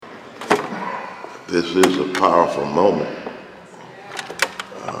This is a powerful moment.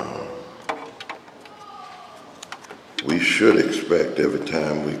 We should expect every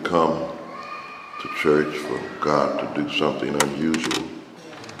time we come to church for God to do something unusual,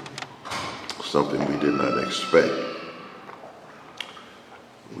 something we did not expect.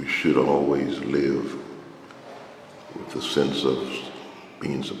 We should always live with a sense of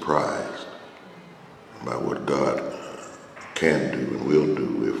being surprised by what God can do and will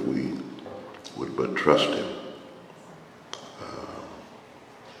do if we would but trust Him.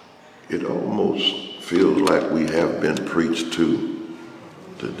 It almost feels like we have been preached to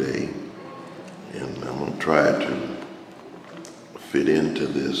today, and I'm going to try to fit into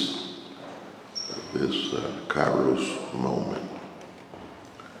this Kairos moment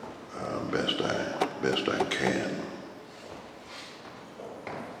best I can.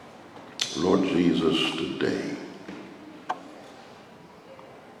 Lord Jesus, today,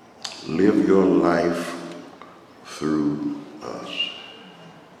 live your life through us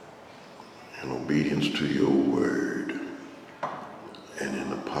in obedience to your word and in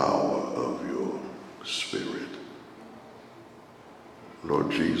the power of your Spirit.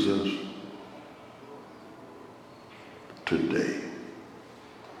 Lord Jesus, today,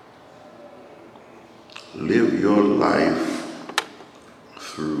 live your life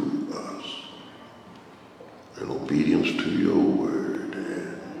through us in obedience to your word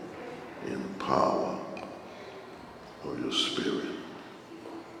and in the power of your Spirit.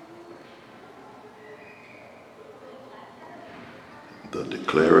 The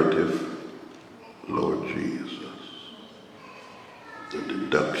declarative, Lord Jesus. The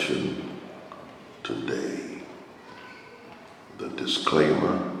deduction today. The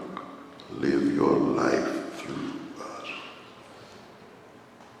disclaimer, live your life through us.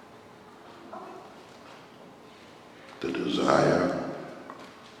 The desire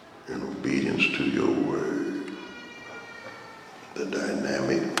in obedience to your word. The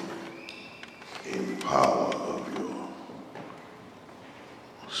dynamic in power of your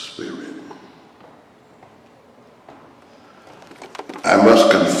Spirit. I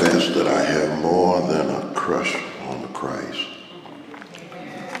must confess that I have more than a crush on the Christ.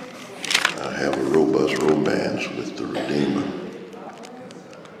 I have a robust romance with the Redeemer,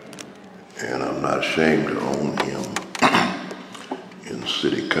 and I'm not ashamed to own him in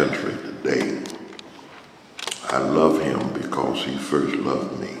city country today. I love him because he first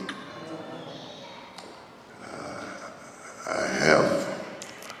loved me. I have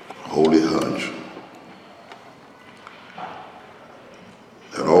a holy hunch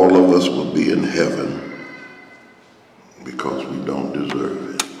that all of us will be in heaven because we don't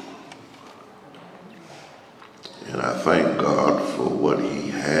deserve it. And I thank God for what he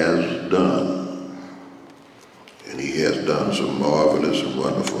has done. And he has done some marvelous and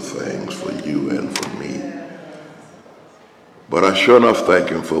wonderful things for you and for me. But I sure enough thank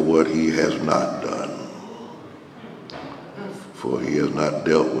him for what he has not done. For he has not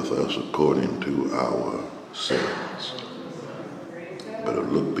dealt with us according to our sins, but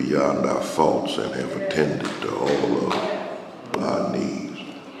have looked beyond our faults and have attended to all of our needs.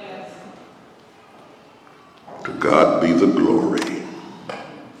 To God be the glory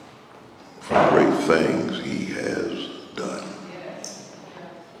for great things he has done.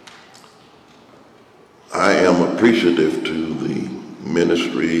 I am appreciative to the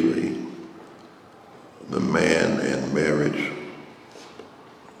ministry, the man and marriage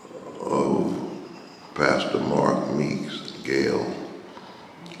of Pastor Mark Meeks, Gail.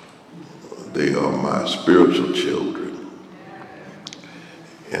 They are my spiritual children.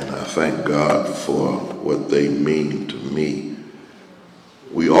 And I thank God for what they mean to me.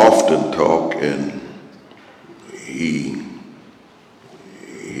 We often talk, and he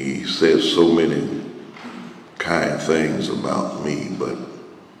says so many kind things about me, but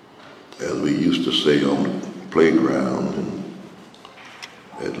as we used to say on the playground and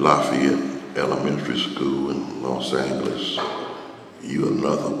at Lafayette Elementary School in Los Angeles, you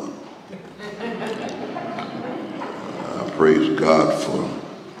another one. I praise God for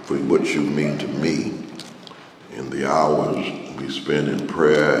what you mean to me in the hours we spend in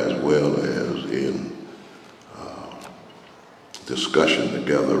prayer as well as in discussion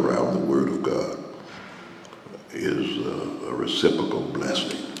together around the Word of God is a reciprocal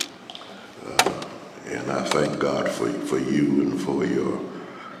blessing. And I thank God for you and for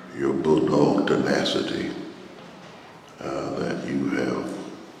your bulldog tenacity that you have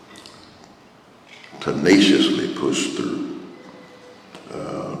tenaciously pushed through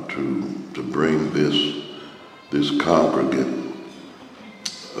to bring this congregate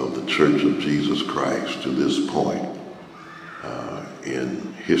of the Church of Jesus Christ to this point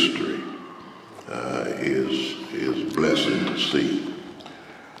in history. is blessing to see.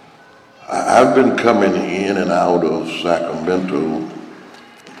 I've been coming in and out of Sacramento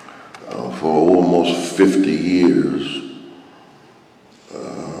for almost 50 years,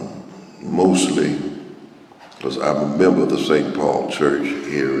 mostly because I'm a member of the St. Paul Church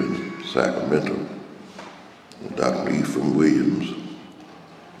here in Sacramento. Dr. Ephraim Williams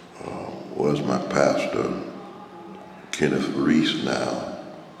was my pastor. Kenneth Reese now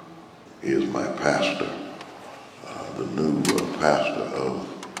is my pastor, the new pastor of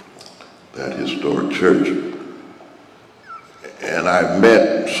that historic church. And I've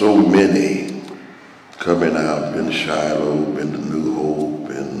met so many coming out, been to Shiloh, been to New Hope,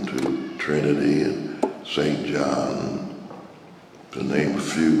 been to Trinity and St. John, to name a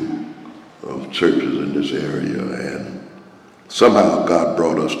few of churches in this area. And somehow God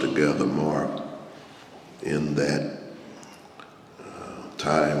brought us together, Mark, in that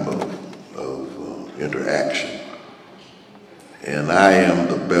time of interaction. And I am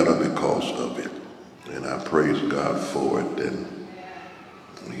the better because of it. And I praise God for it. And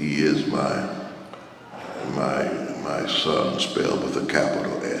he is my son, spelled with a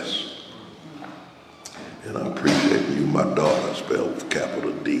capital S. And I appreciate you, my daughter, spelled with a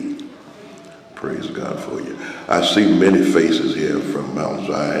capital D. Praise God for you. I see many faces here from Mount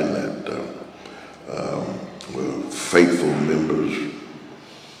Zion that were faithful members.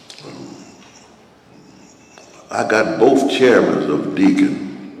 I got both chairmen of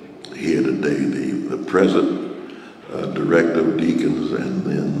Deacon here today, the present director of Deacons, and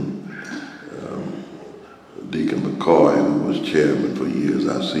then Deacon McCoy, who was chairman for years.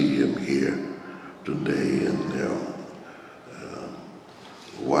 I see him here today, and their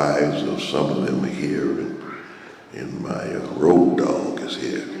wives of some of them are here, and my road dog is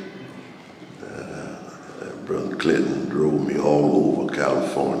here. Brother Clinton drove me all over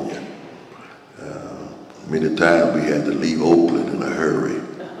California. Many times we had to leave Oakland in a hurry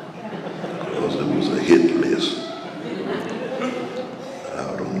because it was a hit list.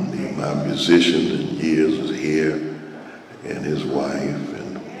 Out on my musicians in years is here, and his wife,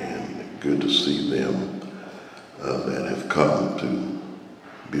 and good to see them that have come to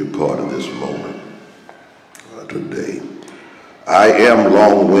be a part of this moment today. I am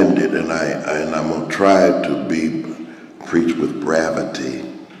long-winded, and I'm going to try to preach with brevity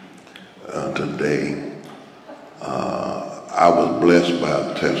today. I was blessed by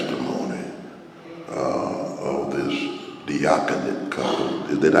a testimony of this diaconate couple.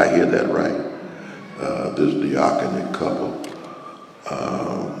 Did I hear that right? This diaconate couple,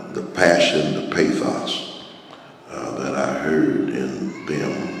 the passion, the pathos that I heard in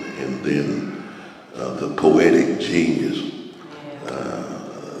them, and then the poetic genius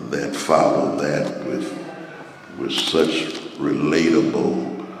that followed that with such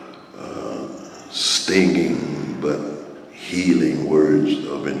relatable, stinging but healing words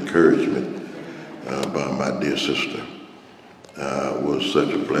of encouragement by my dear sister was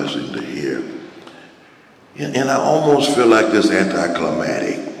such a blessing to hear. And I almost feel like this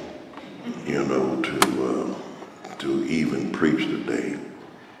anticlimactic, to even preach today.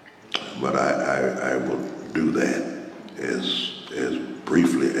 But I will do that as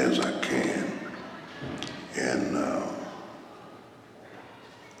briefly as I can. And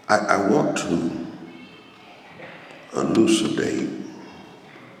I want to elucidate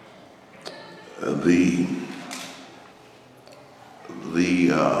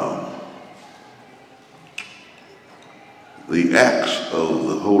the acts of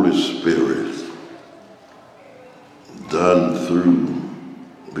the Holy Spirit done through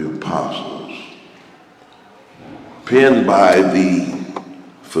the apostles, penned by the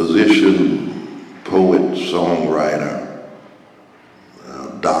physician, poet, songwriter,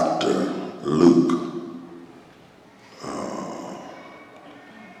 Dr. Luke,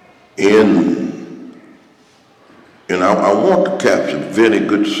 and I want to capture, Vinny,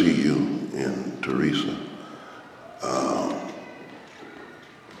 good to see you, and Teresa.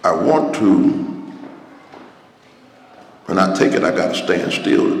 I want to, and I take it I got to stand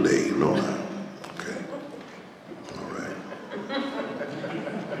still today, don't I? Okay. All right.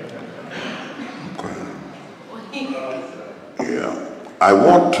 Okay. Yeah. I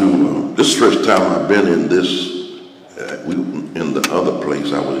want to, this is the first time I've been in this, in the other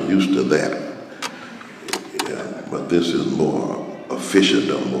place. I was used to that. Yeah, but this is more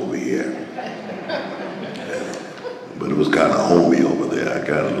officialdom over here. Yeah. But it was kind of homey over there. I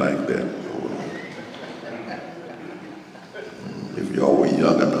kind of like that. If y'all were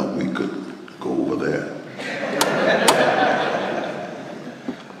young enough, we could go over there.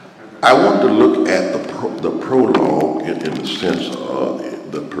 I want to look at the prologue in the sense of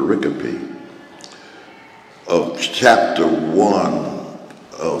the pericope of chapter 1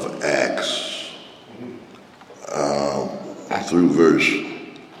 of Acts through verse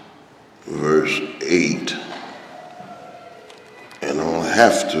 8. And I'm gonna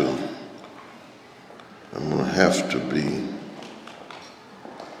have to be,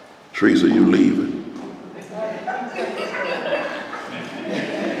 Teresa, you leaving?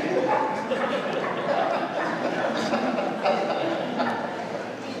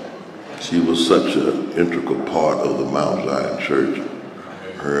 She was such an integral part of the Mount Zion Church,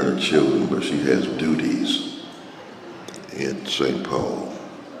 her and her children, but she has duties in St. Paul.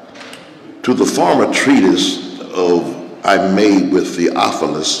 To the former treatise I made with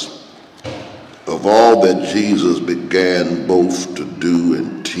Theophilus of all that Jesus began both to do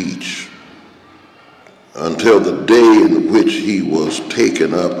and teach until the day in which he was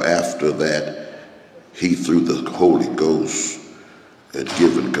taken up. After that, he through the Holy Ghost had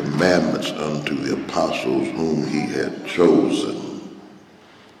given commandments unto the apostles whom he had chosen,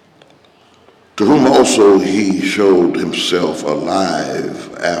 to whom also he showed himself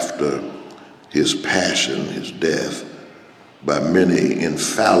alive after his passion, his death, by many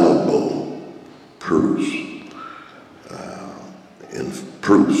infallible proofs,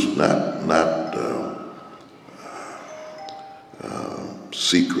 not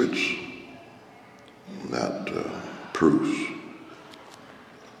secrets, not proofs,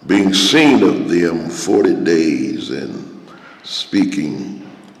 being seen of them 40 days and speaking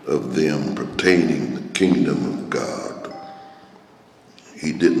of them pertaining the kingdom of God.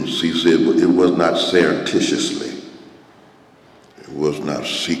 He said it was not surreptitiously, it was not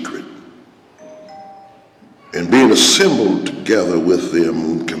secret. And being assembled together with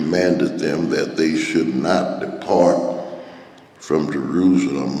them, commanded them that they should not depart from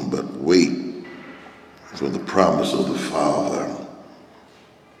Jerusalem, but wait for the promise of the Father,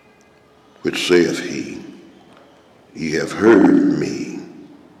 which saith he, ye have heard me.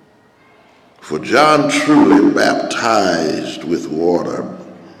 For John truly baptized with water,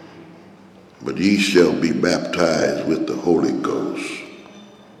 but ye shall be baptized with the Holy Ghost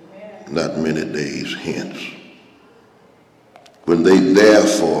not many days hence. When they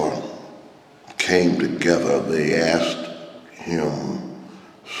therefore came together, they asked him,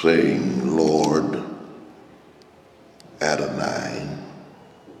 saying, Lord, Adonai,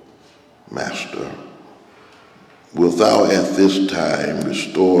 Master, wilt thou at this time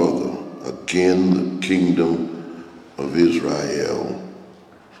restore again the kingdom of Israel?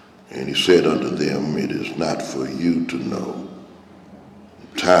 And he said unto them, it is not for you to know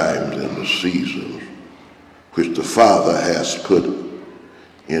the times and the seasons which the Father has put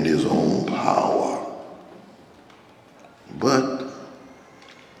in his own power. But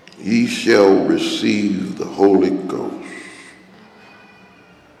ye shall receive the Holy Ghost.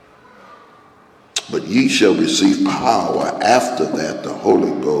 But ye shall receive power after that the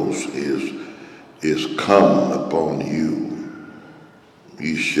Holy Ghost is come upon you.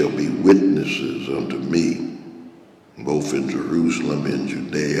 Ye shall be witnesses unto me, both in Jerusalem, in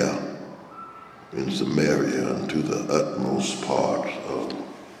Judea, in Samaria, and to the utmost parts of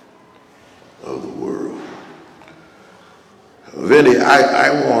the world. Vinny, I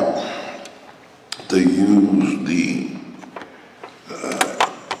want to use the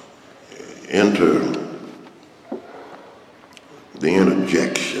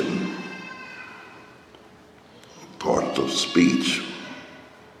interjection parts of speech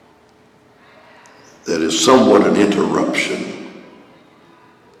that is somewhat an interruption.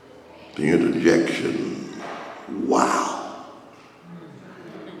 The interjection, wow.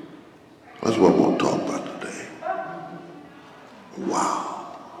 That's what I want to talk about today. Wow.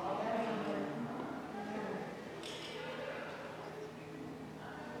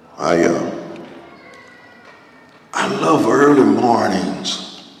 I love early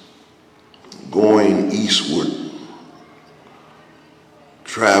mornings going eastward,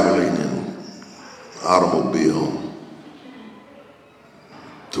 traveling in automobile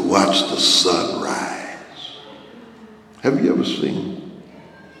to watch the sun rise. Have you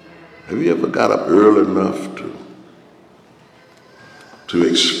ever got up early enough to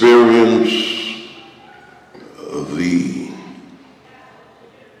experience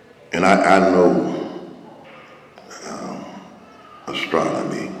and I know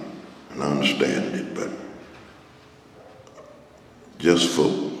astronomy and understand it, but just for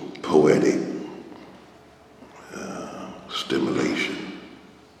poetic stimulation,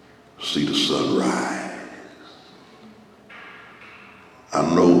 see the sun rise. I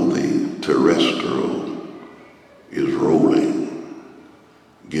know the terrestrial is rolling,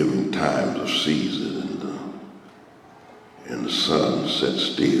 giving times of season, and the sun sets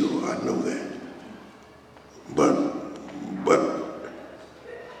still. I know that. But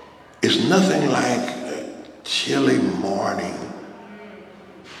it's nothing like a chilly morning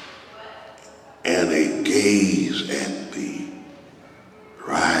and a gaze at the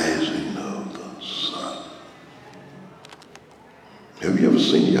rising of the sun. Have you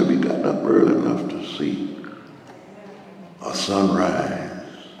gotten up early enough to see a sunrise?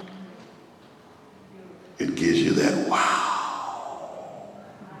 It gives you that wow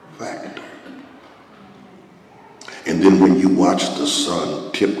factor. And then when you watch the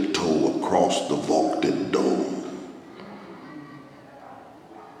sun tiptoe across the vaulted dome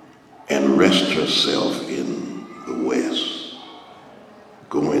and rest herself in the west,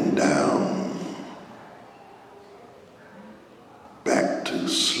 going down back to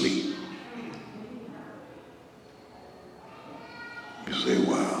sleep, you say,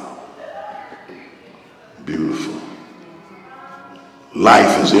 wow, beautiful.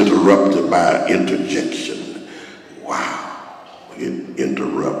 Life is interrupted by interjection. Wow, it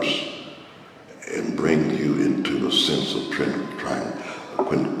interrupts and brings you into a sense of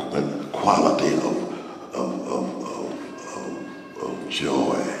quality of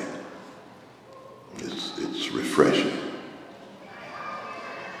joy. It's refreshing.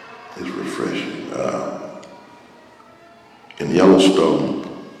 It's refreshing. In Yellowstone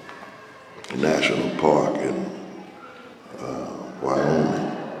National Park in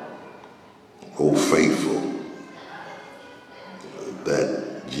Wyoming, Old Faithful, that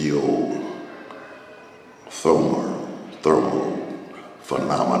geothermal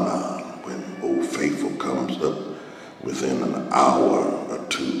phenomenon, when Old Faithful comes up within an hour or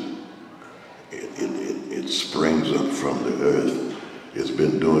two, it springs up from the earth. It's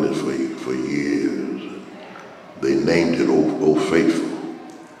been doing it for years. They named it Old Faithful.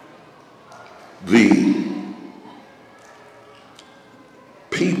 The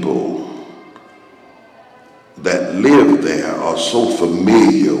people that live there are so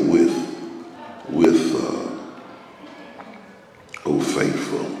familiar with Old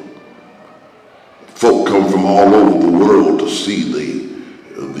Faithful. Folk come from all over the world to see the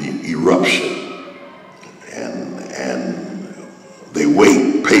eruption, and they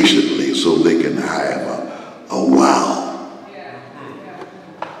wait patiently so they can have a wow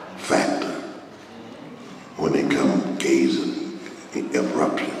factor when they come gazing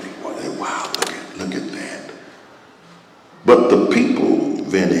eruption. Wow, look at that. But the people,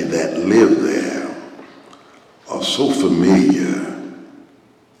 Vinny, that live there are so familiar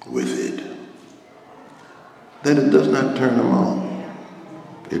with it that it does not turn them on.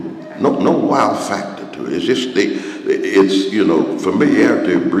 No wow factor to it. It's just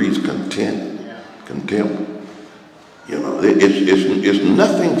familiarity breeds contempt. It's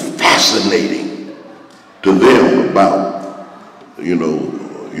nothing fascinating to them about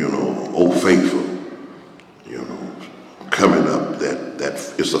Old Faithful, coming up. That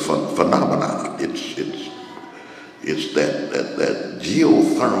it's a phenomenon. It's that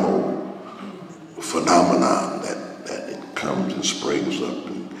geothermal phenomenon that it comes and springs up,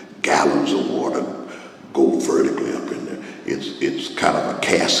 and gallons of water go vertically up in there. It's kind of a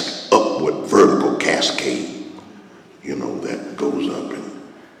upward vertical cascade, that goes up,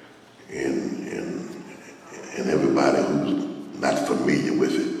 and everybody who's not familiar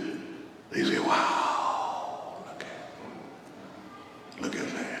with it, they say, wow, look at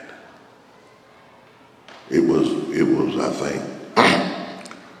that. It was, I think,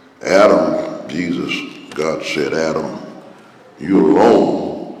 Adam, God said, Adam, you're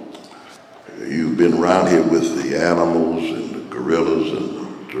alone. You've been around here with the animals and the gorillas and the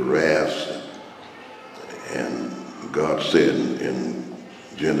giraffes. And God said in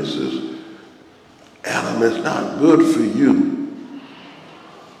Genesis, Adam, it's not good for you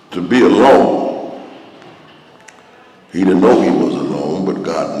to be alone. He didn't know he was alone, but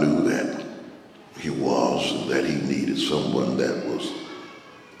God knew that he was, and that he needed someone that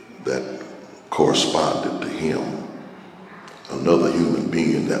corresponded to him, another human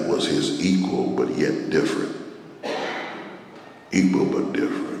being that was his equal but yet different. Equal but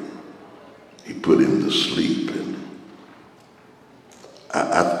different. He put him to sleep, and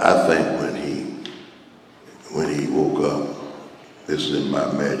I think when he woke up, this is in my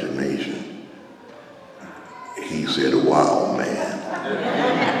imagination, he said, wow, man.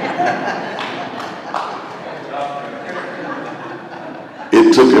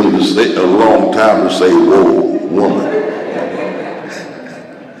 It took him a long time to say, whoa, woman.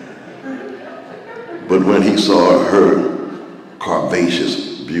 But when he saw her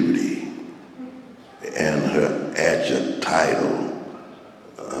curvaceous beauty and her adjectival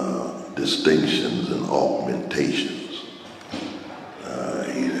distinctions and augmentations,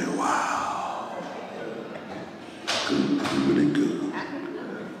 he said, wow. pretty good.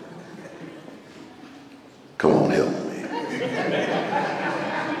 Come on, help me.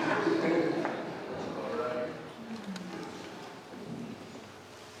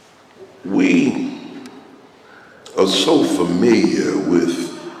 We are so familiar with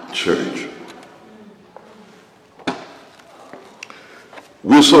church.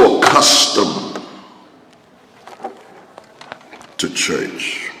 We're so accustomed to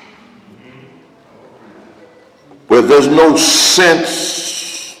church, where there's no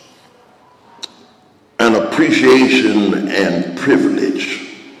sense and appreciation and privilege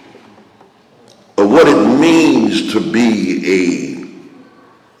of what it means to be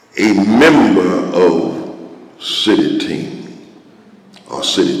a member of city team or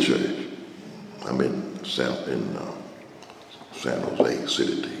city church. I'm in San Jose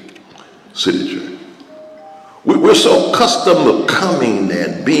city team, city church. We're so accustomed to coming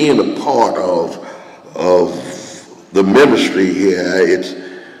and being a part of the ministry here.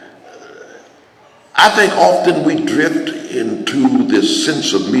 I think often we drift into this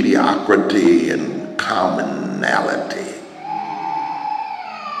sense of mediocrity and commonality,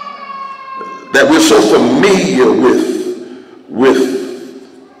 that we're so familiar with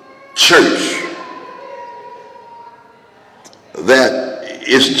church that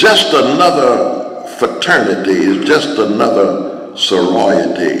it's just another fraternity, it's just another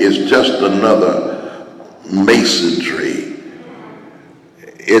sorority, it's just another masonry,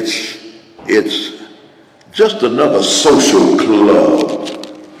 it's just another social club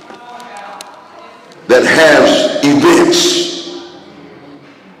that has events,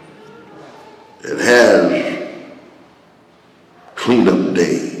 it has cleanup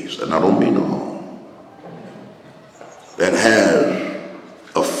days, and I don't mean no harm, that has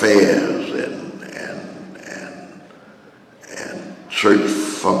affairs and church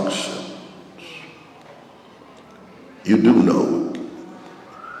functions. You do know,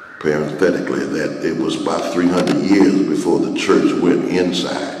 parenthetically, that it was about 300 years before the church went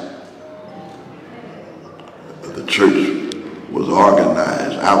inside. The church was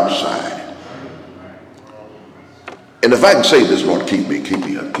organized outside. And if I can say this, Lord, keep me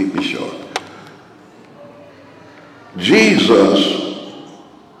short. Jesus,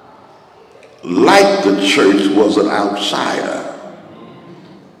 like the church, was an outsider.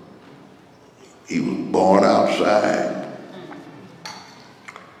 He was born outside.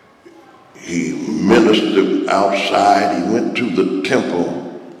 He ministered outside. He went to the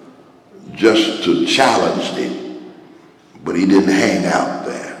temple just to challenge it, but he didn't hang out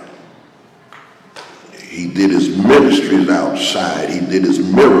there. He did his ministries outside. He did his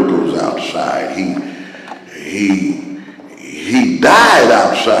miracles outside. He died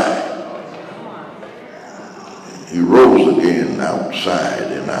outside. He rose again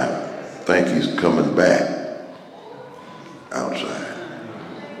outside, and I think he's coming back outside.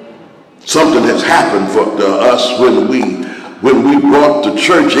 Something has happened to us when we brought the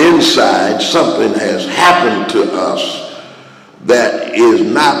church inside. Something has happened to us that is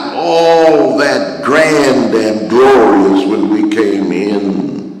not all that grand and glorious when we came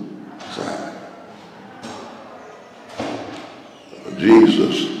inside.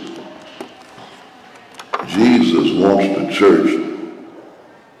 Jesus wants the church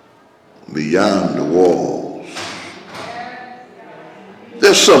beyond the walls.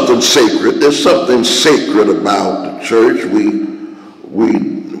 There's something sacred. There's something sacred about the church. We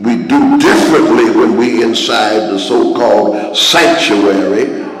do differently when we inside the so-called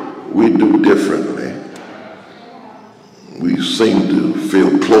sanctuary. We do differently. We seem to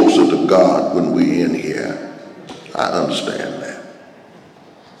feel closer to God when we're in here. I understand that.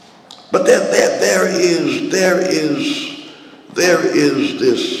 But there is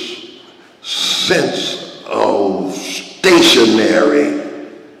this sense of stationary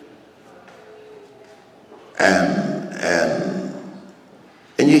and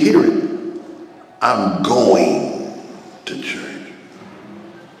you hear it. I'm going to church.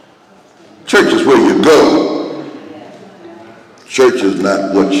 Church is where you go. Church is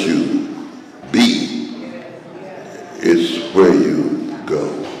not what you be. It's where you go.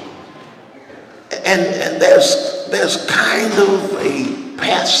 And there's kind of a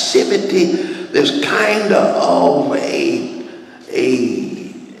passivity, there's kind of a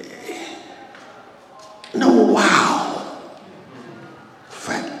no wow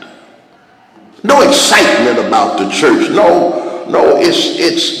factor. No excitement about the church. No,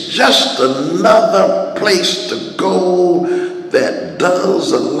 it's just another place to go that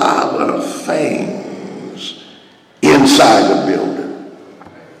does a lot of things inside the building.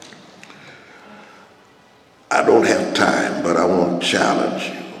 I don't have time, but I want to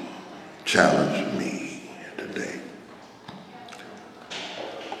challenge me today.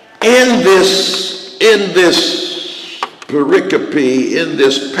 In this pericope, in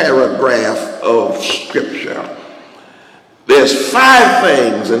this paragraph of scripture, there's 5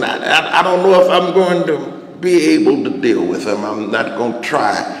 things, and I don't know if I'm going to be able to deal with them. I'm not going to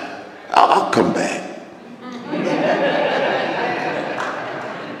try. I'll come back.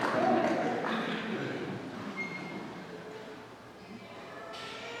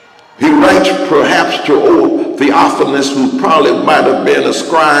 He writes perhaps to old Theophilus, who probably might have been a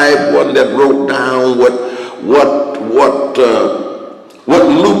scribe, one that wrote down what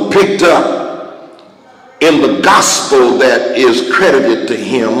Luke picked up in the gospel that is credited to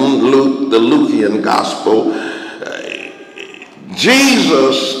him, the Lukean gospel.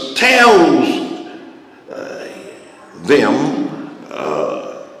 Jesus tells them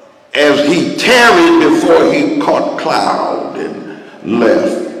as he tarried before he caught cloud and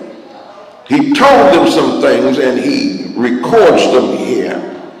left. He told them some things and he records them here.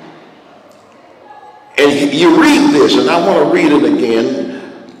 And you read this, and I want to read it again.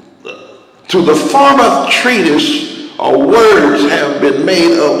 To the former treatise, or words have been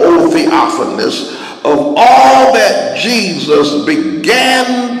made of O Theophilus, of all that Jesus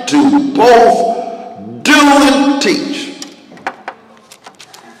began to both do and teach.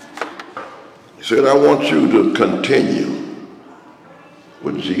 He said, I want you to continue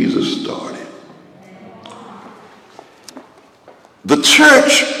what Jesus started. The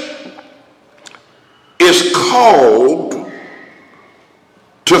church is called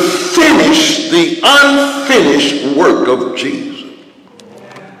to finish the unfinished work of Jesus.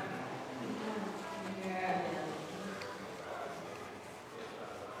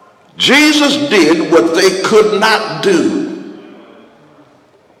 Jesus did what they could not do.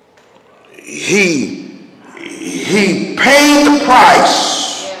 He paid the price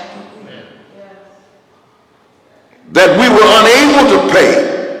that we were unable to pay.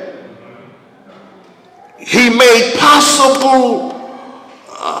 He made possible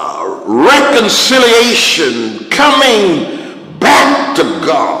reconciliation, coming back to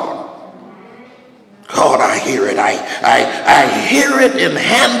God. God, I hear it. I hear it in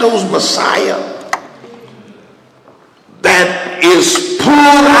Handel's Messiah that is pulled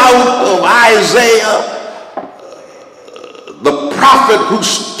out of Isaiah, the prophet who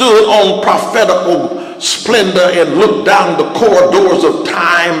stood on prophetical splendor and looked down the corridors of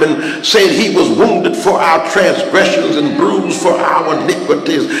time and said he was wounded for our transgressions and bruised for our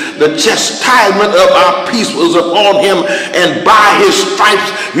iniquities. The chastisement of our peace was upon him, and by his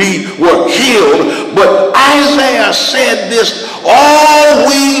stripes we were healed. But Isaiah said this, all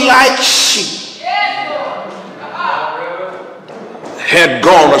we like sheep had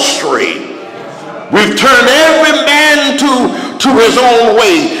gone astray. We've turned every man to his own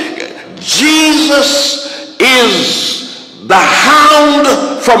way. Jesus is the hound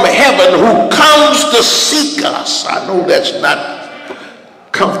from heaven who comes to seek us. I know that's not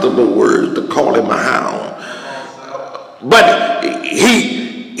comfortable words to call him a hound, but you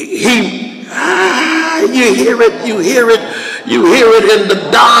hear it in the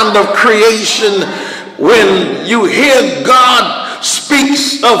dawn of creation when you hear God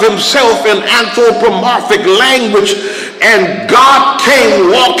speaks of himself in anthropomorphic language, and God came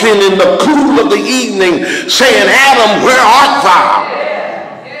walking in the cool of the evening saying, Adam, where art thou?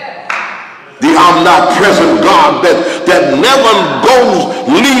 The omnipresent God that never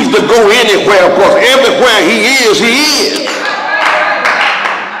leaves to go anywhere, because everywhere he is, he is.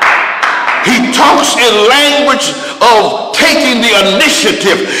 He talks in language of taking the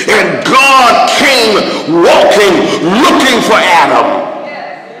initiative, and God came walking, looking for Adam.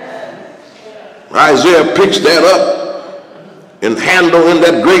 Isaiah picks that up and Handel in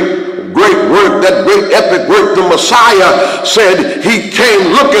that great work, that great epic work. The Messiah said he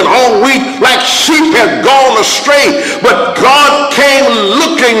came looking, all we like sheep had gone astray, but God came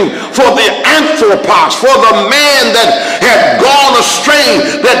looking for the anthropos, for the man that had gone astray,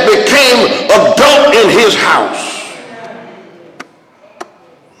 that became adult in his house.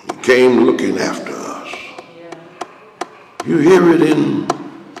 He came looking after us. You hear it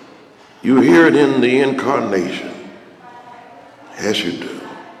in the incarnation. Yes, you do.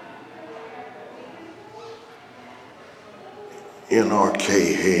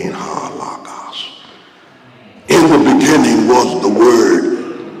 NRK hein ha logos. In the beginning was the Word,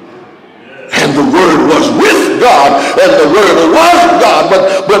 and the Word was with God, and the Word was God.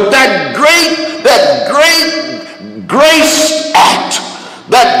 But that great grace act,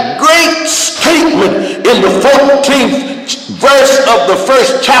 that great statement in the 14th verse of the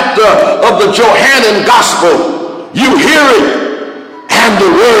first chapter of the Johannine Gospel, you hear it. And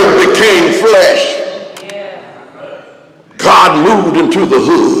the Word became flesh. God moved into the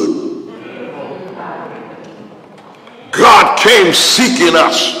hood. came seeking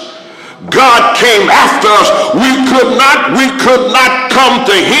us. God came after us. We could not come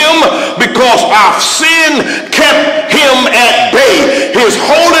to him because our sin kept him at bay. His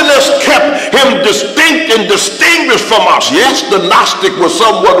holiness kept him distinct and distinguished from us. Yes, the Gnostic was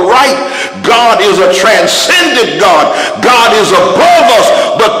somewhat right. God is a transcendent God. God is above us,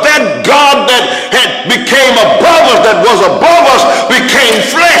 but that God that had became above us, that was above us, became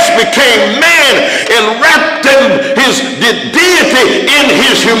flesh, became man, and wrapped in his deity in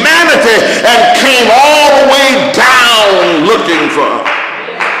his humanity, and came all the way down looking for us.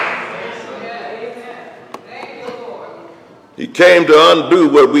 He came to undo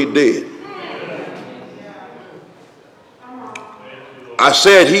what we did. I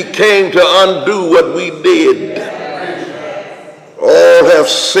said he came to undo what we did. All have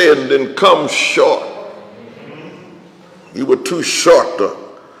sinned and come short. You were too short to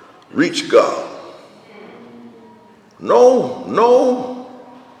reach God. No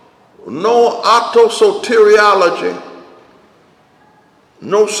autosoteriology,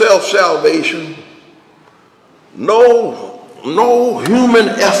 no self-salvation, no human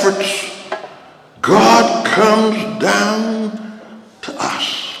efforts. God comes down to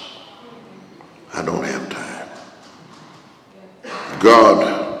us. I don't have time.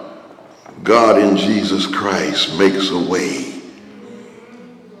 God in Jesus Christ makes a way.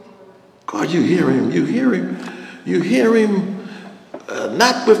 God, you hear him,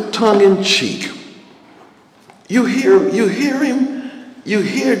 not with tongue in cheek. You hear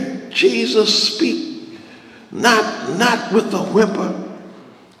Jesus speak, not with a whimper.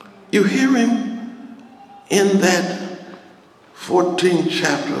 You hear him in that 14th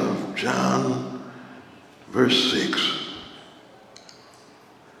chapter of John, verse 6.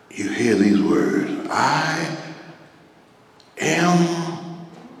 You hear these words, I am,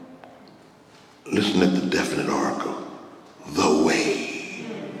 listen at the definite article, the way.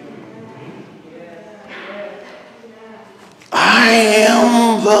 I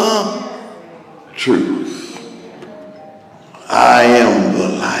am the truth. I am the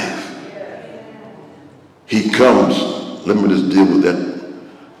life. He comes, let me just deal with that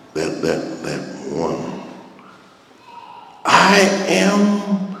one. I am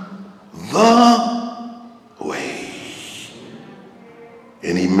the way.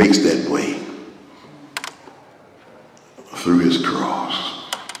 And he makes that way through his cross.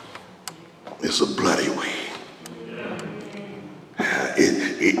 It's a bloody way.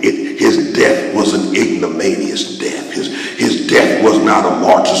 His death was an ignominious death. His death was not a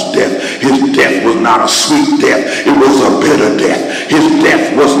martyr's death. His death was not a sweet death. It was a bitter death. His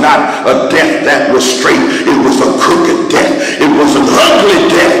death was not a death that was straight. It was a crooked death. It was an ugly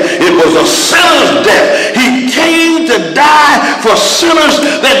death. It was a sinner's death. He came to die for sinners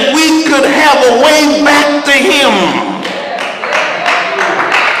that we could have a way back to him.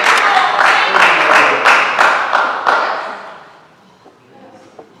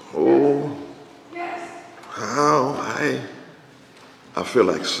 I feel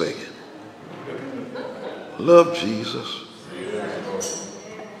like singing. Love Jesus.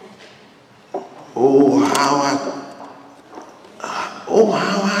 Oh, how I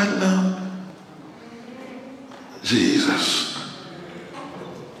love Jesus.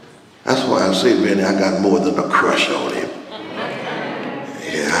 That's why I say, man, I got more than a crush on him.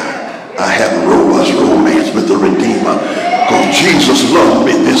 Yeah, I have robust romance with the Redeemer. Because Jesus loved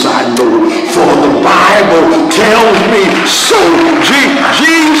me, this I know, for the Bible tells me so.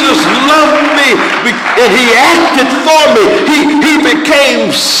 Jesus loved me, and he acted for me. He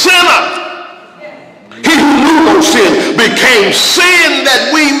became sinner. He who knew no sin became sin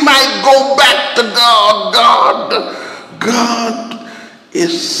that we might go back to God. God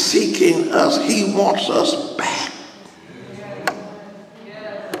is seeking us. He wants us back.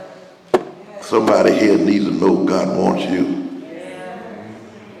 Somebody here needs to know God wants you.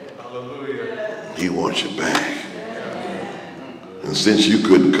 He wants you back. And since you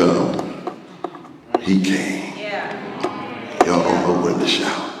couldn't come, he came. Y'all don't know when to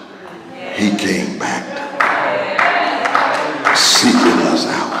shout. He came back, seeking us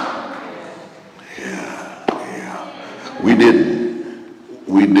out. Yeah. We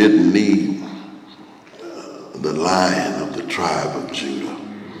didn't need the Lion of the tribe of Judah.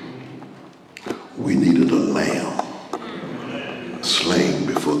 We needed a lamb slain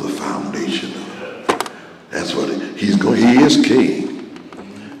before the foundation of it. That's what he is king.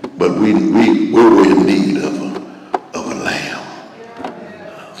 But we were in need of a lamb.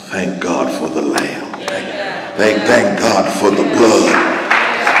 Thank God for the lamb. Thank God for the blood.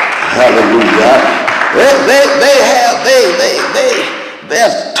 Hallelujah.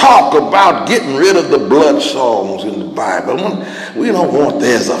 there's talk about getting rid of the blood songs in the Bible. We don't want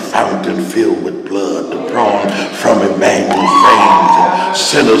there's a fountain filled with blood drawn from Emmanuel famed and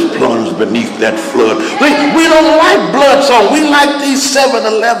sinners plunged beneath that flood. We don't like blood songs. We like these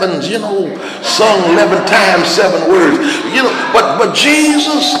 7-Elevens, sung 11 times, 7 words. But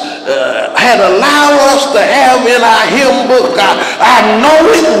Jesus had allowed us to have in our hymn book, I know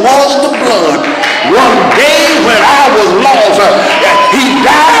it was the blood. One day when I was lost, he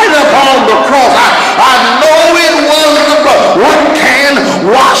died upon the cross. I know it was the blood. What can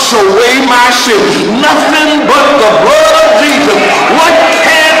wash away my sin? Nothing but the blood of Jesus. What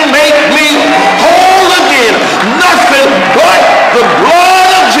can make me whole again? Nothing but the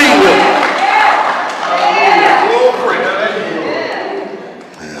blood of Jesus.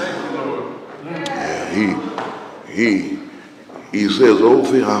 He says, "O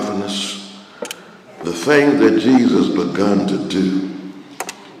Theophilus, the thing that Jesus begun to do,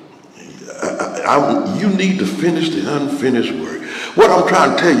 you need to finish the unfinished work." What I'm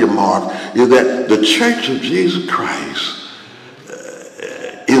trying to tell you, Mark, is that the Church of Jesus Christ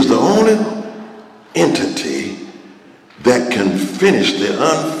is the only entity that can finish the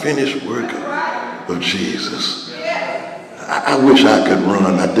unfinished work of Jesus. I wish I could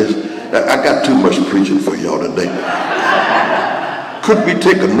run. I got too much preaching for y'all today. Could we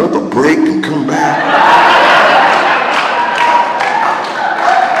take another break and come back?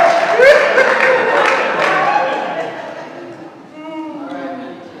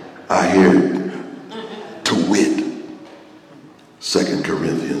 I hear to wit, 2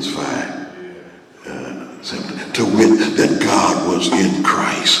 Corinthians 5:17, to wit that God was in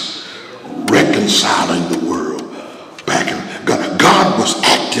Christ, reconciling the world back. God was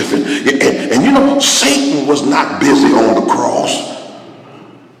active, and Satan was not busy on the cross.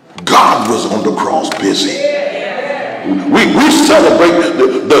 God was on the cross busy. We celebrate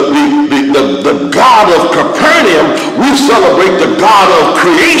the God of Capernaum. We celebrate the God of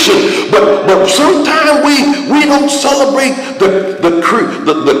creation, but sometimes we don't celebrate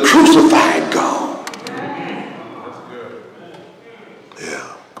the crucified God.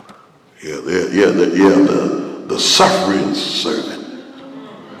 The suffering servant.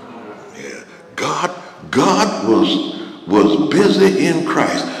 God was busy in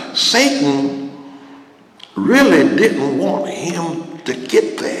Christ. Satan really didn't want him to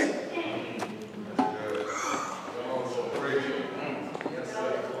get there.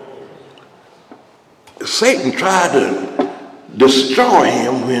 Satan tried to destroy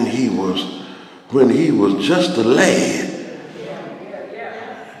him when he was just a lad.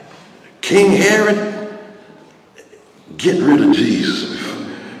 King Herod, get rid of Jesus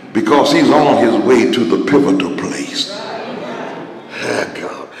because he's on his way to the pivotal place.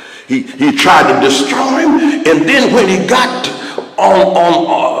 God. He tried to destroy him, and then when he got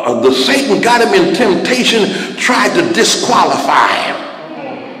on the Satan got him in temptation, tried to disqualify him.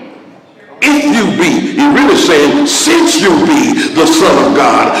 If you be, he really saying, since you be the Son of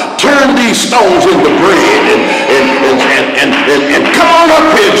God, turn these stones into bread and come on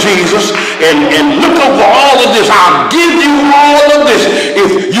up here, Jesus, and look over all of this. I'll give you all of this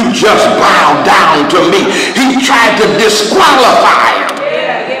if you just bow down to me. He tried to disqualify him.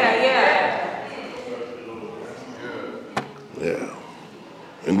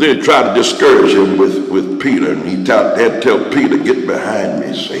 And then tried to discourage him with Peter, and he had to tell Peter, get behind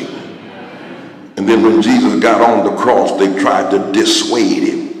me, Satan. And then when Jesus got on the cross, they tried to dissuade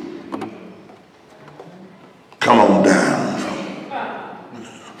him. Come on down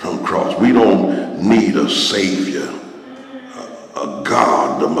from cross. We don't need a Savior, a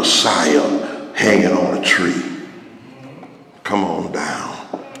God, the Messiah hanging on a tree. Come on down.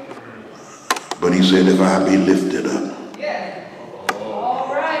 But he said, if I be lifted up.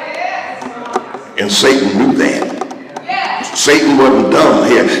 And Satan knew that. Satan wasn't dumb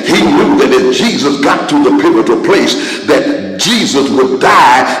here. He knew that if Jesus got to the pivotal place, that Jesus would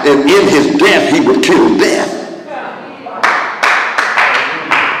die, and in his death, he would kill death.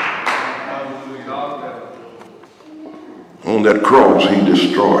 On that cross, he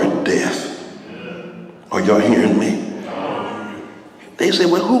destroyed death. Are y'all hearing me? They say,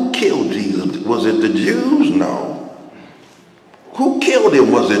 well, who killed Jesus? Was it the Jews? No. Who killed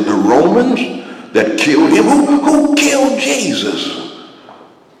him? Was it the Romans that killed him? Who killed Jesus?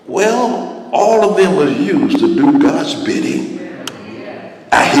 Well, all of them was used to do God's bidding.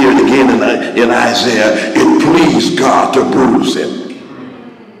 I hear it again in Isaiah, it pleased God to bruise him.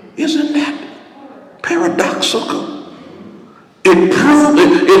 Isn't that paradoxical?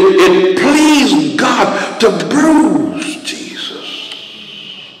 It pleased God to bruise Jesus.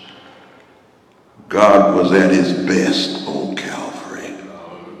 God was at his best on Calvary.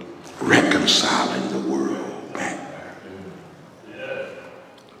 reconciling the world back.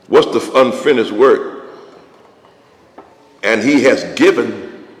 What's the unfinished work? And he has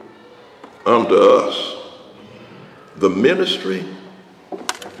given unto us the ministry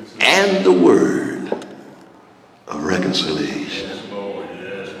and the word of reconciliation.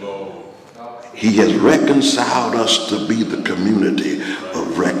 He has reconciled us to be the community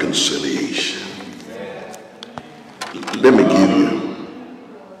of reconciliation. Let me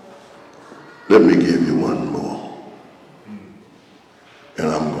give you one more. And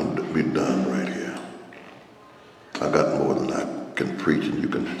I'm going to be done right here. I got more than I can preach, and you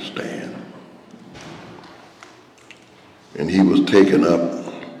can stand. And he was taken up.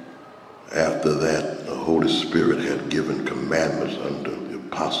 After that, the Holy Spirit had given commandments unto the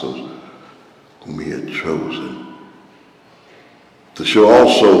apostles whom he had chosen, to show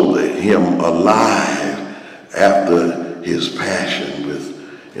also him alive after his passion,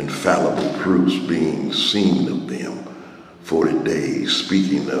 with infallible proofs being seen of them 40 days,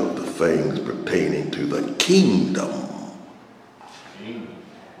 speaking of the things pertaining to the kingdom.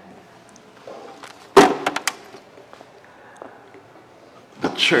 The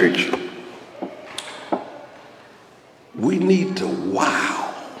church, we need to wow.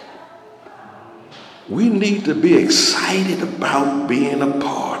 We need to be excited about being a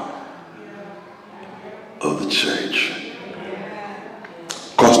part of the church.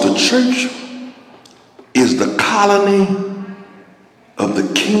 Because the church is the colony of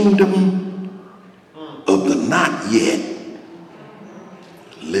the kingdom of the not yet,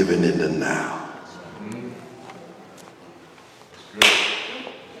 living in the now.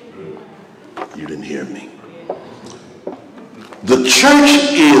 You didn't hear me. The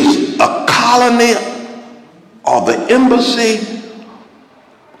church is a colony or the embassy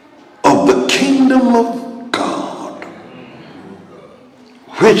of the kingdom of God,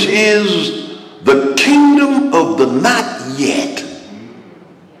 which is the kingdom of the not yet,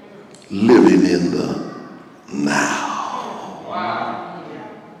 living in the now. Wow.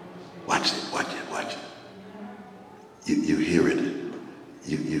 Watch it, watch it, watch it. You hear it.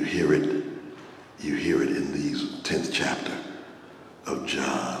 You hear it. You hear it in these 10th chapter of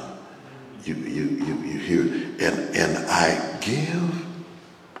John. You hear it. And I give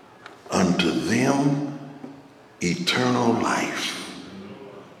unto them eternal life,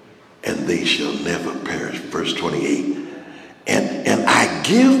 and they shall never perish. Verse 28. And I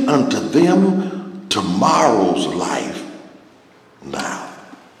give unto them tomorrow's life now.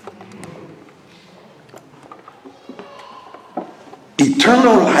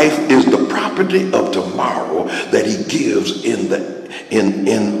 Eternal life is the property of tomorrow that he gives in the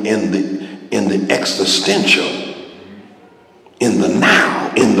existential, in the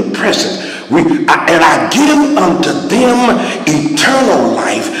now, in the present. And I give unto them eternal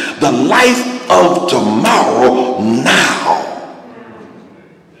life, the life of tomorrow now.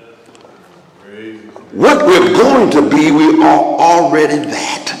 What we're going to be, we are already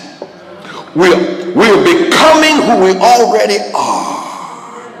that. We're becoming who we already are.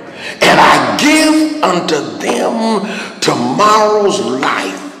 And I give unto them tomorrow's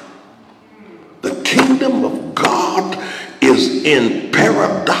life. The kingdom of God is in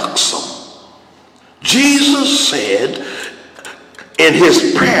paradoxum. Jesus said in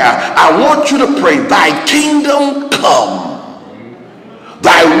his prayer, I want you to pray, thy kingdom come,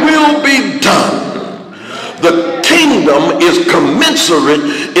 thy will be done. The kingdom is commensurate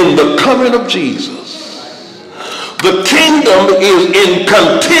in the coming of Jesus. The kingdom is in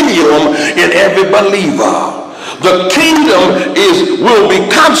continuum in every believer. The kingdom will be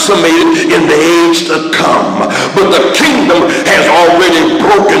consummated in the age to come. But the kingdom has already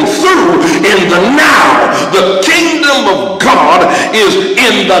broken through in the now. The kingdom of God is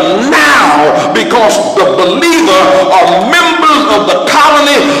in the now, because the believer are members of the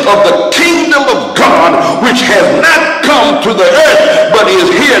colony of the kingdom of God, which has not come to the earth, but is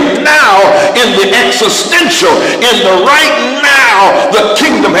here now in the existential, in the right now. The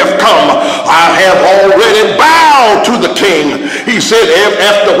kingdom have come. I have already bowed to the king. He said,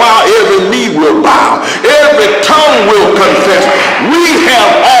 after a while, every knee will bow, every tongue will confess. We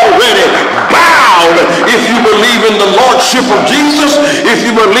have already bowed. If you believe in the lordship of Jesus, if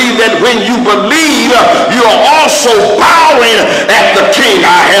you believe that when you believe, you are also bowing at the king.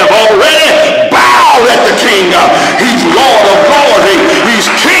 I have already bowed at the king. He's Lord of lords. He's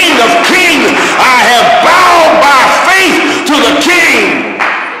King of kings. I have bowed by faith to the king.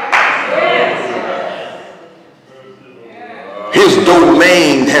 His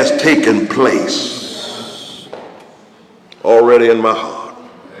domain has taken place already in my heart.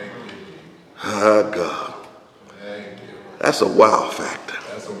 Ah, God. That's a wow factor.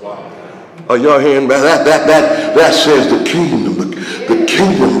 Are y'all hearing that says the kingdom of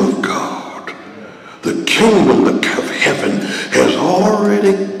God, the kingdom of heaven has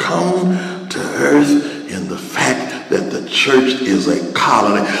already come to earth in the fact that the church is a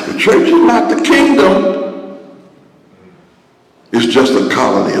colony. The church is not the kingdom. It's just a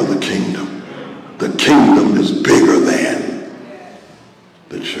colony of the kingdom. The kingdom is bigger than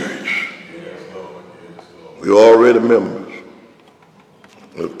the church. We're already members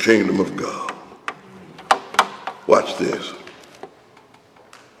of the kingdom of God. Watch this.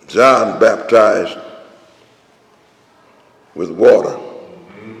 John baptized with water.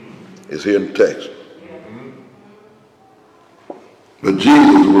 It's here in the text. But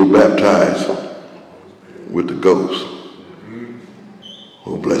Jesus was baptized with the Ghost.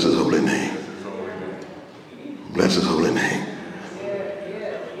 Oh, bless his holy name. Bless his holy name.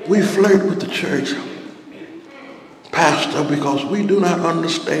 We flirt with the church, Pastor, because we do not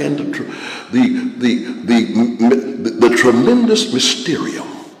understand the tremendous mysterium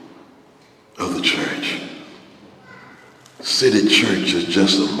of the church. City church is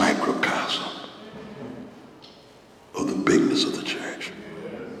just a microcosm of the bigness of the church.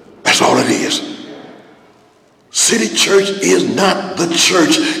 That's all it is. City church is not the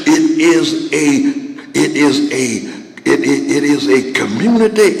church. It is a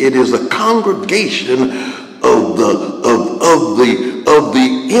community. It is a congregation of the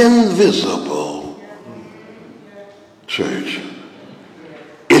invisible church.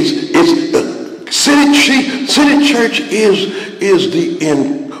 City church is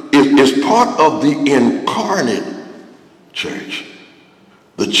part of the incarnate church,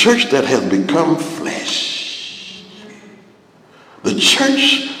 the church that has become flesh, the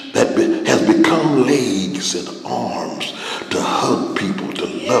church that has become legs and arms to hug people, to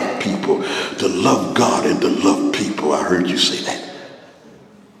love God and to love people. I heard you say that,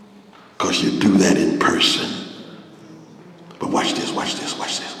 because you do that in person. But watch this.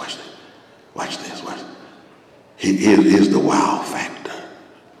 Here's the wow factor.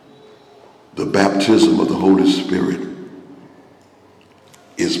 The baptism of the Holy Spirit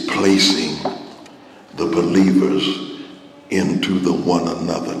is placing the believers into the one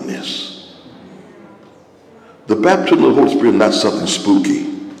anotherness. The baptism of the Holy Spirit is not something spooky,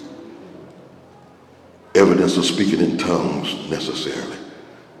 evidence of speaking in tongues necessarily.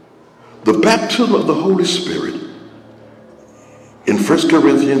 The baptism of the Holy Spirit in 1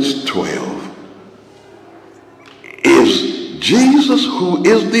 Corinthians 12 is Jesus, who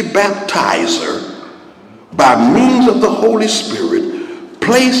is the baptizer, by means of the Holy Spirit,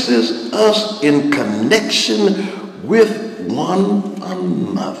 places us in connection with one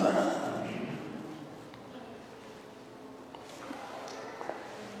another.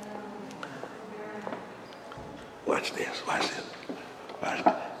 Watch this.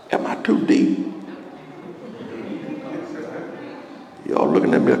 Am I too deep? Y'all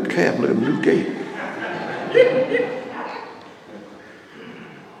looking at me a calf, looking at a new gate.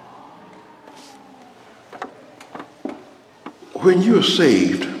 When you're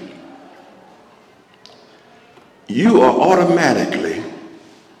saved, you are automatically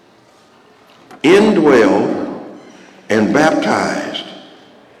indwelled and baptized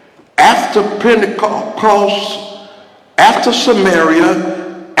after Pentecost, after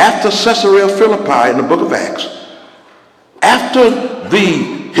Samaria, after Caesarea Philippi in the book of Acts, after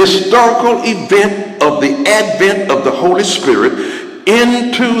the historical event of the advent of the Holy Spirit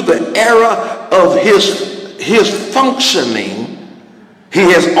into the era of his functioning.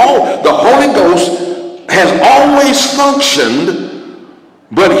 The Holy Ghost has always functioned,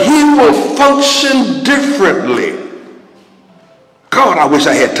 but he will function differently. God, I wish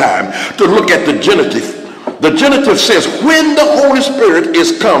I had time to look at the genitive. The genitive says when the Holy Spirit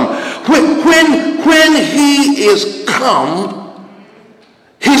is come, when he is come,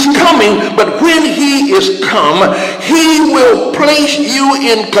 he's coming, but when he is come, he will place you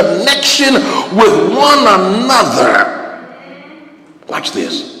in connection with one another. Watch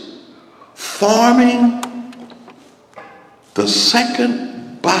this. Forming the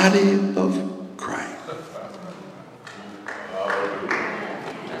second body of Christ.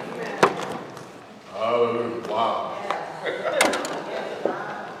 Wow.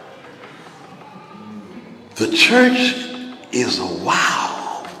 The church is a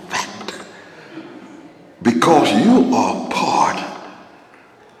wow factor because you are part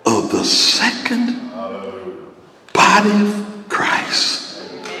of the second body of Christ.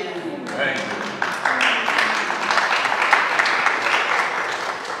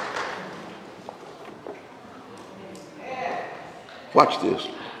 Watch this.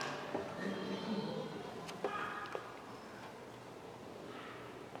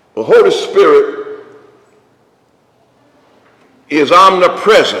 The Holy Spirit is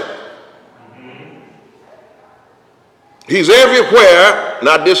omnipresent. He's everywhere,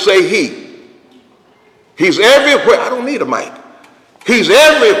 not just say he. He's everywhere. I don't need a mic. He's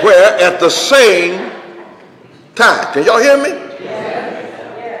everywhere at the same time. Can y'all hear me?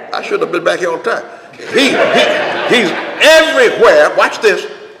 Yeah. I should have been back here on time. He's everywhere. Watch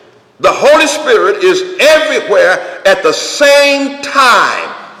this. The Holy Spirit is everywhere at the same time.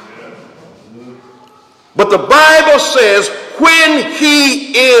 But the Bible says when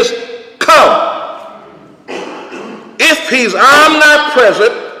he is come, if he's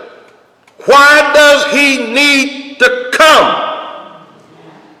omnipresent, why does he need to come?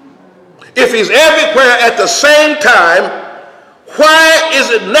 If he's everywhere at the same time, why is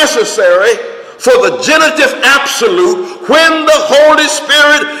it necessary for the genitive absolute when the Holy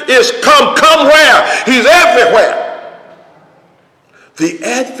Spirit is come? Come where? He's everywhere. The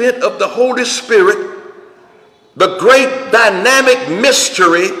advent of the Holy Spirit, the great dynamic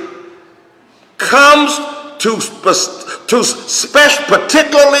mystery, comes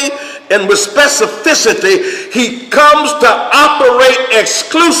particularly and with specificity, he comes to operate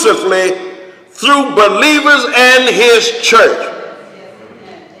exclusively through believers and his church.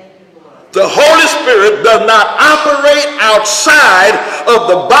 The Holy Spirit does not operate outside of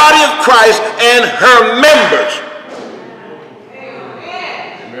the body of Christ and her members.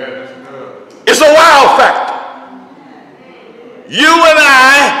 It's a wow factor. You and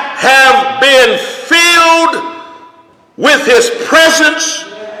I have been filled with his presence.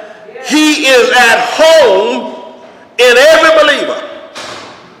 He is at home in every believer.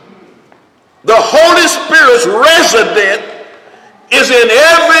 The Holy Spirit's resident is in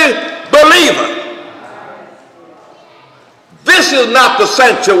every believer. This is not the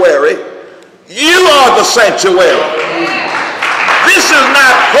sanctuary. You are the sanctuary. This is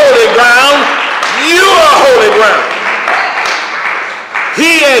not holy ground. You are holy ground.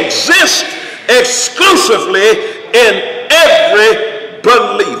 He exists exclusively in every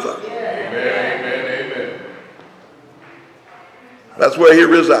believer. Amen. That's where he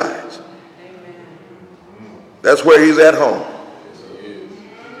resides. That's where he's at home.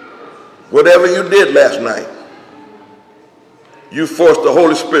 Whatever you did last night, you forced the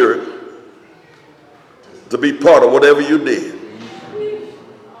Holy Spirit to be part of whatever you did.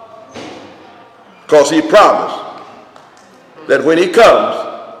 Because he promised that when he comes,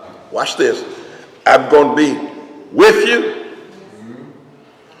 watch this, I'm going to be with you.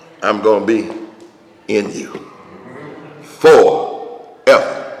 I'm going to be in you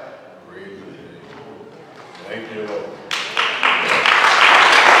forever. Thank you, Lord.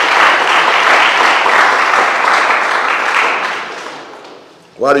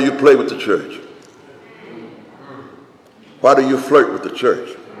 Why do you play with the church? Why do you flirt with the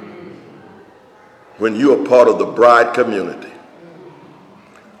church when you are part of the bride community?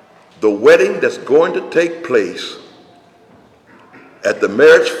 The wedding that's going to take place at the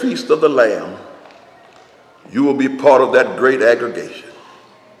marriage feast of the Lamb, you will be part of that great aggregation.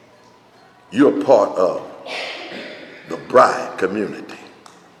 You're part of the bride community.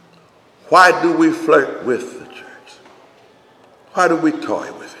 Why do we flirt with the church? Why do we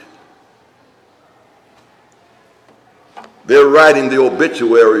toy with it? They're writing the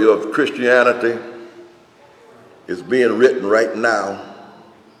obituary of Christianity. It's being written right now.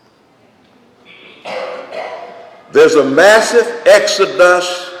 There's a massive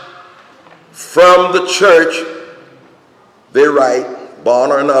exodus from the church. They write,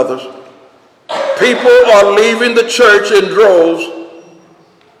 Bonner and others. People are leaving the church in droves,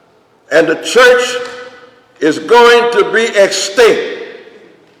 and the church is going to be extinct.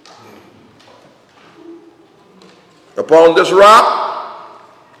 Upon this rock,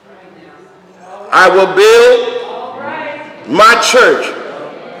 I will build my church,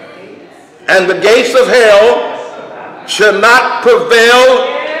 and the gates of hell shall not prevail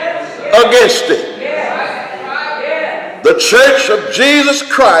against it. The church of Jesus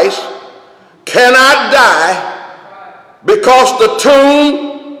Christ cannot die because the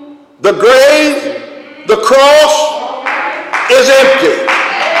tomb, the grave, the cross is empty.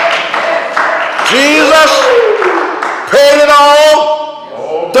 Jesus paid it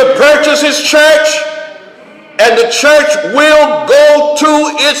all to purchase his church, and the church will go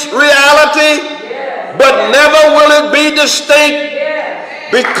to its reality, but never will it be distinct,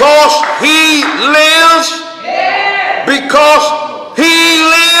 because he lives, because he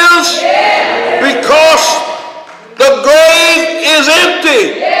lives, because the grave is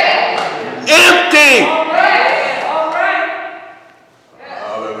empty. Empty.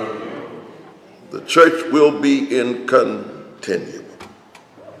 The church will be in continual.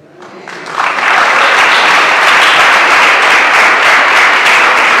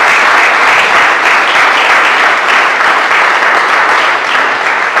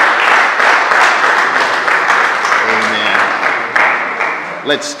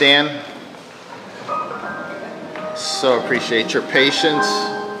 Let's stand. So appreciate your patience.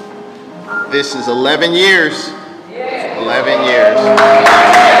 This is 11 years. 11 years.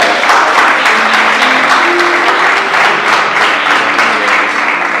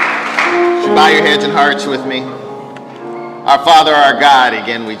 Bow your heads and hearts with me. Our Father, our God,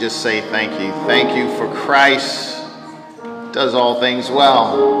 again, we just say thank you. Thank you for Christ, does all things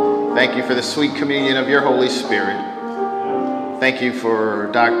well. Thank you for the sweet communion of your Holy Spirit. Thank you for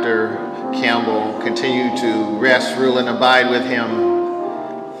Dr. Campbell. Continue to rest, rule, and abide with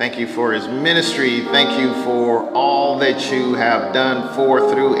him. Thank you for his ministry. Thank you for all that you have done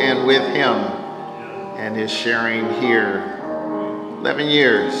for, through, and with him and his sharing here. 11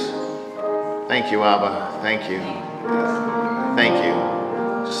 years. Thank you, Abba. Thank you. Thank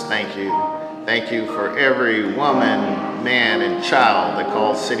you. Just thank you. Thank you for every woman, man, and child that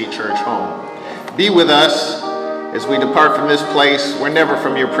calls City Church home. Be with us as we depart from this place. We're never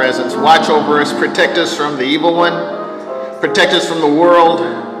from your presence. Watch over us. Protect us from the evil one. Protect us from the world.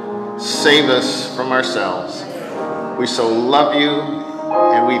 Save us from ourselves. We so love you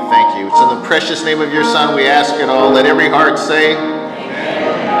and we thank you. It's in the precious name of your Son we ask it all. Let every heart say,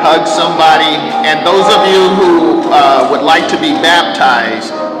 hug somebody, and those of you who would like to be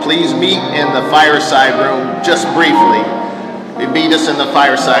baptized, please meet in the fireside room just briefly. Meet us in the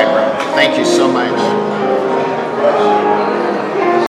fireside room. Thank you so much.